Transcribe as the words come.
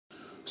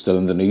Still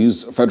in the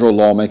news, federal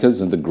lawmakers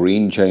in the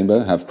Green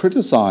Chamber have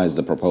criticized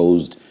the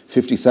proposed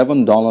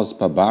 $57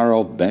 per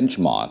barrel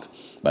benchmark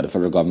by the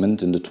federal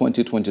government in the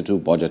 2022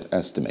 budget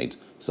estimate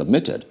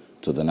submitted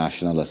to the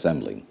National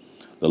Assembly.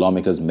 The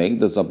lawmakers made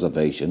this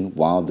observation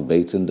while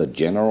debating the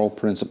general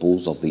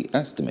principles of the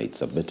estimate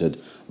submitted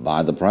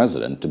by the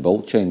President to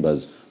both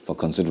chambers for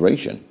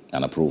consideration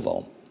and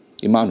approval.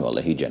 Emmanuel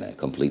Ehijene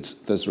completes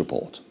this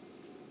report.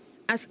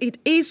 As it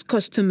is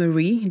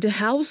customary, the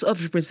House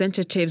of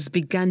Representatives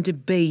began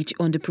debate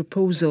on the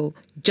proposal,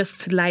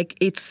 just like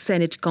its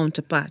Senate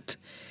counterpart.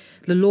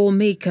 The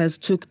lawmakers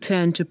took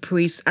turn to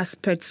praise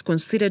aspects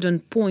considered on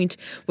point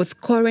with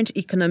current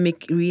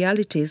economic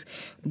realities,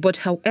 but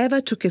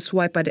however took a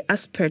swipe at the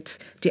aspects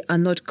they are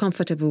not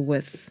comfortable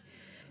with.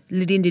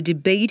 Leading the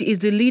debate is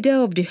the Leader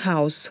of the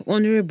House,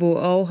 Honorable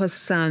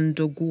Al-Hassan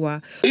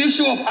Doguwa. The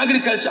issue of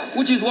agriculture,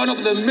 which is one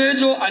of the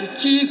major and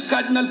key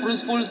cardinal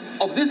principles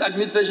of this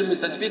administration,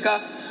 Mr. Speaker,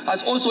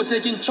 has also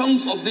taken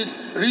chunks of these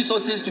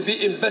resources to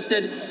be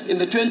invested in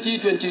the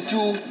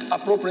 2022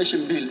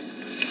 Appropriation Bill.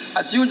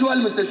 As usual,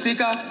 Mr.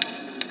 Speaker,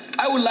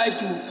 I would like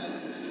to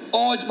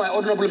urge my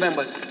honorable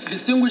members,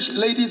 distinguished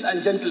ladies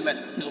and gentlemen,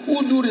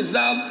 who do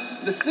reserve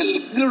the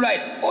single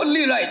right,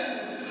 only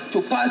right,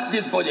 to pass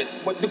this budget.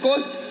 But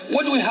because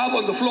what we have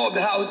on the floor of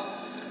the House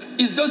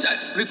is just a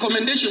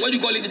recommendation, what do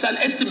you call it? It's an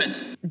estimate.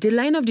 The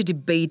line of the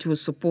debate was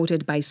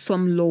supported by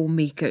some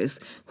lawmakers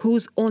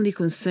whose only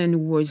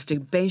concern was the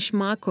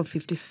benchmark of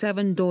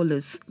 $57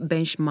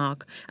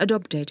 benchmark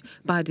adopted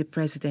by the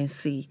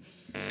presidency.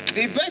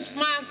 The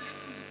benchmark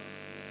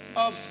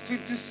of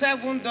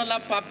 $57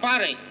 per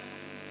barrel,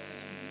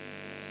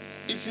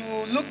 if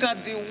you look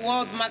at the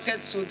world market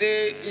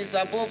today, is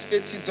above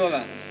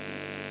 $80.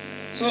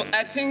 So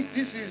I think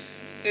this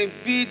is a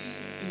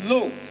bit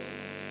low.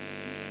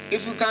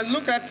 If we can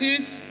look at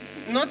it,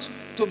 not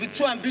to be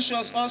too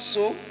ambitious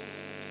also,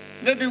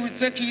 maybe we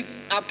take it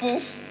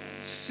above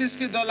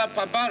 $60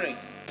 per barrel.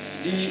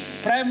 The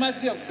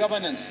primacy of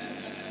governance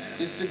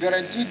is to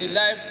guarantee the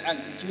life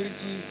and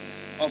security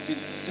of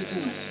its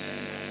citizens.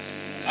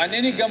 And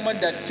any government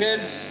that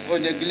fails or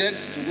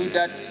neglects to do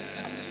that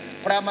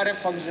primary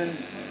function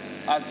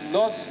has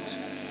lost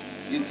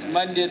its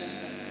mandate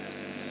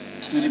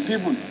to the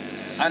people.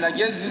 And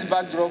against this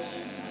backdrop,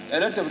 a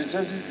lot of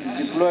resources is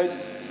deployed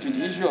to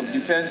the issue of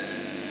defense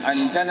and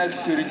internal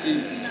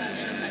security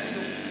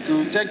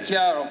to take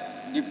care of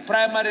the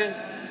primary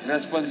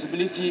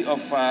responsibility of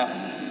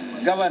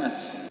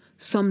governance.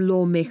 Some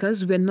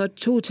lawmakers were not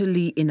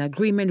totally in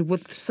agreement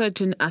with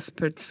certain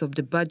aspects of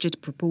the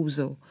budget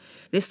proposal.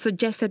 They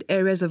suggested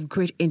areas of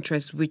great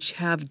interest which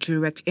have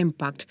direct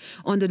impact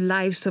on the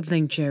lives of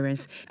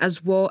Nigerians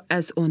as well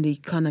as on the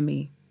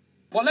economy.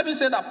 But let me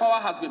say that power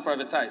has been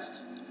privatized.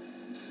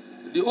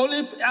 The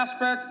only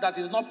aspect that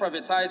is not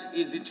privatized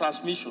is the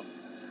transmission.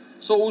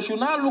 So we should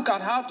now look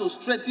at how to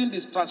strengthen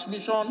this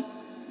transmission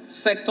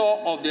sector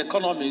of the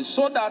economy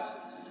so that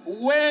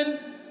when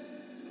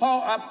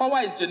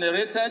power is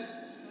generated,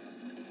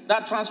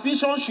 that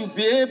transmission should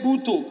be able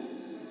to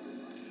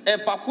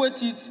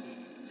evacuate it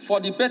for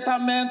the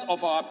betterment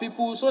of our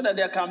people so that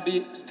there can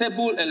be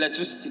stable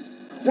electricity.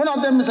 One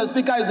of them, Mr.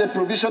 Speaker, is the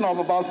provision of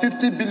about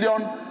 $50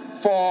 billion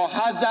for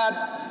hazard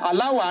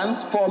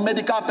allowance for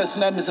medical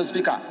personnel, Mr.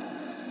 Speaker.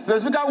 The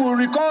Speaker will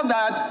recall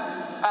that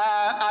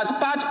as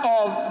part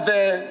of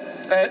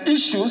the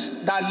issues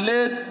that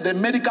led the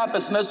medical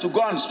personnel to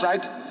go on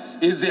strike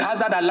is the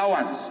hazard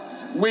allowance,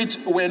 which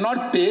were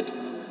not paid.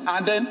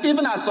 And then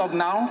even as of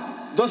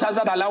now, those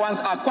hazard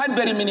allowances are quite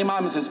very minimal,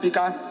 Mr.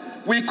 Speaker.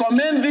 We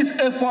commend this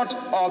effort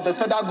of the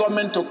federal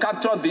government to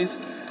capture this.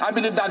 I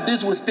believe that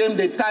this will stem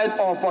the tide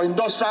of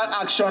industrial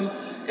action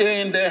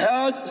in the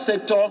health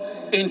sector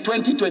in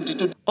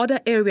 2022. Other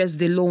areas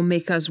the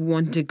lawmakers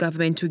want the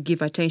government to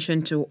give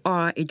attention to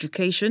are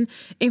education,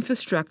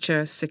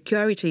 infrastructure,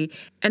 security,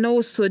 and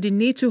also the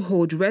need to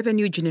hold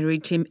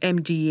revenue-generating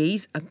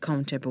MDAs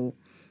accountable.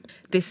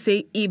 They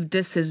say if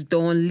this is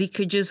done,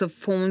 leakages of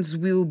funds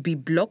will be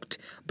blocked,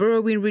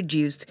 borrowing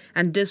reduced,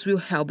 and this will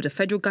help the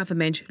federal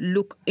government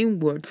look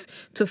inwards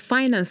to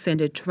financing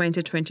the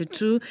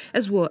 2022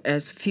 as well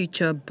as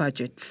future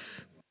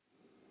budgets.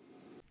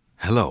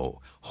 Hello,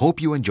 hope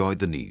you enjoyed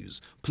the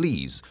news.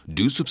 Please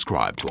do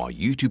subscribe to our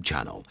YouTube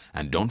channel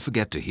and don't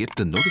forget to hit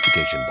the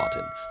notification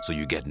button so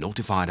you get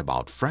notified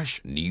about fresh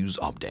news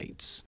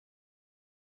updates.